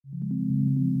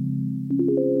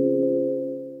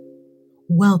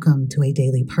Welcome to A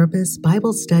Daily Purpose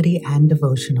Bible Study and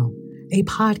Devotional, a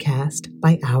podcast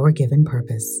by Our Given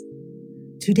Purpose.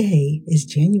 Today is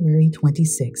January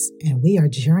 26th, and we are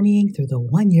journeying through the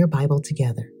one-year Bible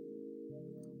together.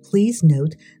 Please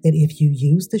note that if you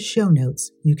use the show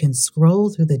notes, you can scroll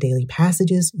through the daily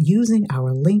passages using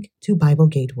our link to Bible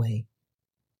Gateway.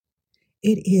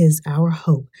 It is our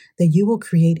hope that you will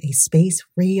create a space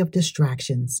free of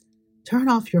distractions. Turn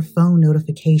off your phone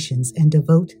notifications and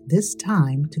devote this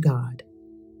time to God.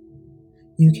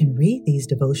 You can read these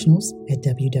devotionals at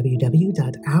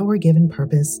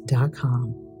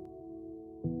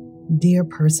www.ourgivenpurpose.com. Dear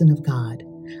person of God,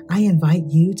 I invite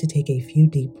you to take a few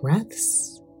deep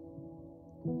breaths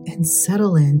and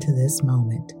settle into this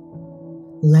moment.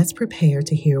 Let's prepare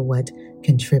to hear what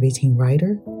contributing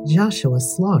writer Joshua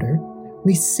Slaughter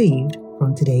received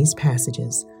from today's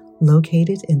passages,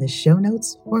 located in the show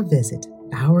notes, or visit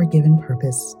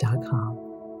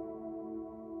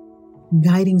ourgivenpurpose.com.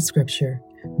 Guiding Scripture,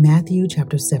 Matthew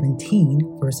chapter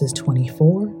 17, verses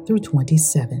 24 through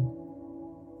 27.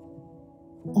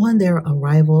 On their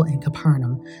arrival in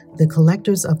Capernaum, the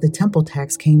collectors of the temple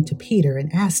tax came to Peter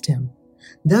and asked him,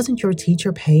 "Doesn't your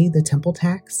teacher pay the temple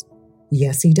tax?"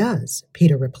 "Yes, he does,"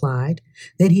 Peter replied.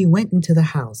 Then he went into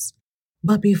the house.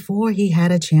 But before he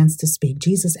had a chance to speak,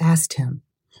 Jesus asked him,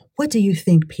 "What do you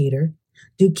think, Peter?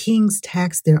 Do kings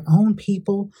tax their own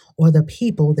people or the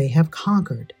people they have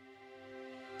conquered?"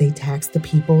 "They tax the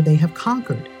people they have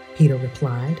conquered," Peter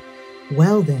replied.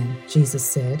 "Well then," Jesus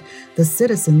said, "the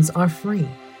citizens are free.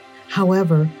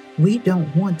 However, we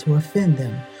don't want to offend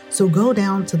them, so go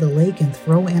down to the lake and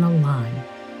throw in a line.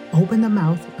 Open the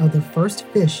mouth of the first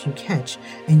fish you catch,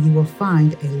 and you will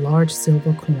find a large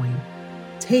silver coin.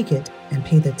 Take it and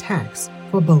pay the tax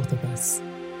for both of us."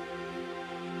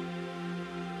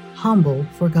 Humble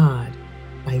for God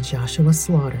by Joshua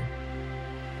Slaughter.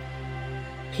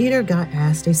 Peter got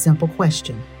asked a simple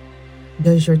question.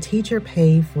 Does your teacher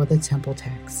pay for the temple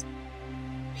tax?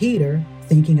 Peter,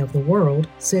 thinking of the world,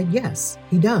 said yes,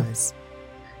 he does.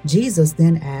 Jesus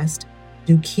then asked,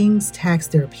 do kings tax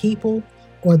their people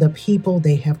or the people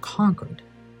they have conquered?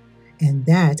 And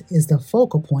that is the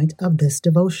focal point of this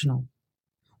devotional.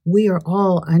 We are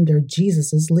all under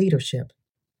Jesus' leadership.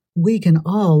 We can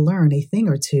all learn a thing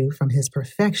or two from his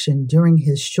perfection during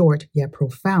his short yet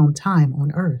profound time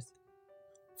on earth.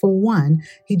 For one,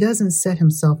 he doesn't set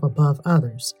himself above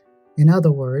others. In other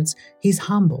words, he's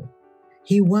humble.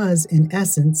 He was, in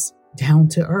essence, down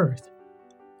to earth.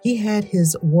 He had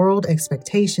his world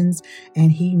expectations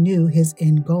and he knew his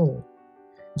end goal.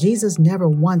 Jesus never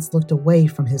once looked away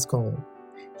from his goal.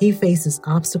 He faces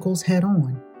obstacles head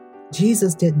on.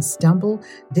 Jesus didn't stumble,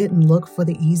 didn't look for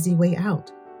the easy way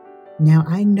out. Now,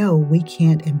 I know we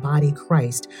can't embody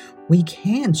Christ. We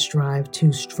can strive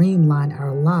to streamline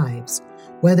our lives,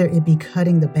 whether it be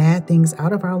cutting the bad things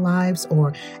out of our lives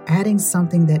or adding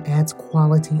something that adds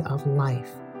quality of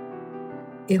life.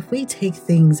 If we take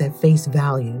things at face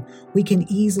value, we can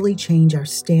easily change our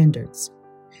standards.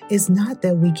 It's not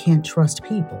that we can't trust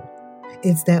people.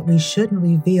 It's that we shouldn't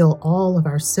reveal all of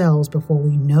ourselves before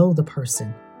we know the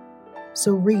person.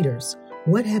 So readers,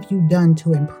 what have you done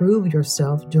to improve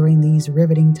yourself during these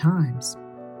riveting times?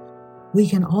 We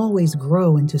can always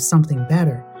grow into something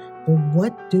better, but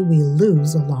what do we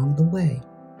lose along the way?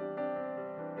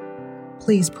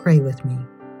 Please pray with me.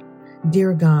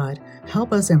 Dear God,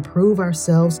 help us improve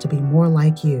ourselves to be more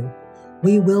like you.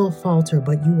 We will falter,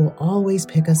 but you will always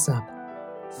pick us up.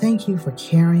 Thank you for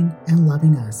caring and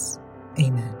loving us.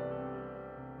 Amen.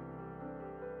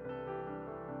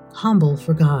 Humble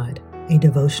for God, a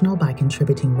devotional by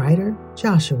contributing writer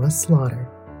Joshua Slaughter.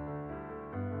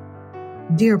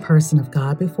 Dear person of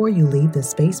God, before you leave this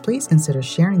space, please consider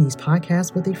sharing these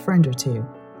podcasts with a friend or two.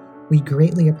 We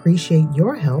greatly appreciate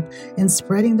your help in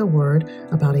spreading the word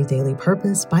about A Daily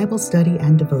Purpose Bible Study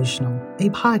and Devotional, a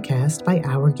podcast by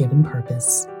Our Given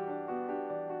Purpose.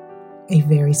 A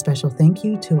very special thank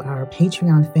you to our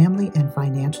Patreon family and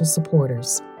financial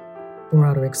supporters: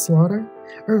 Broderick Slaughter,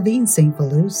 Irvine St.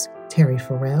 Velouse, Terry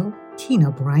Farrell,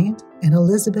 Tina Bryant, and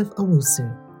Elizabeth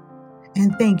Owusu.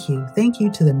 And thank you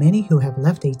to the many who have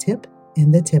left a tip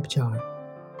in the tip jar.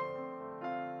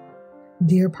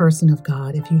 Dear person of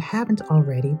God, if you haven't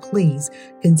already, please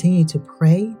continue to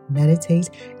pray, meditate,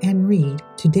 and read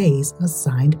today's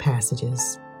assigned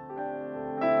passages.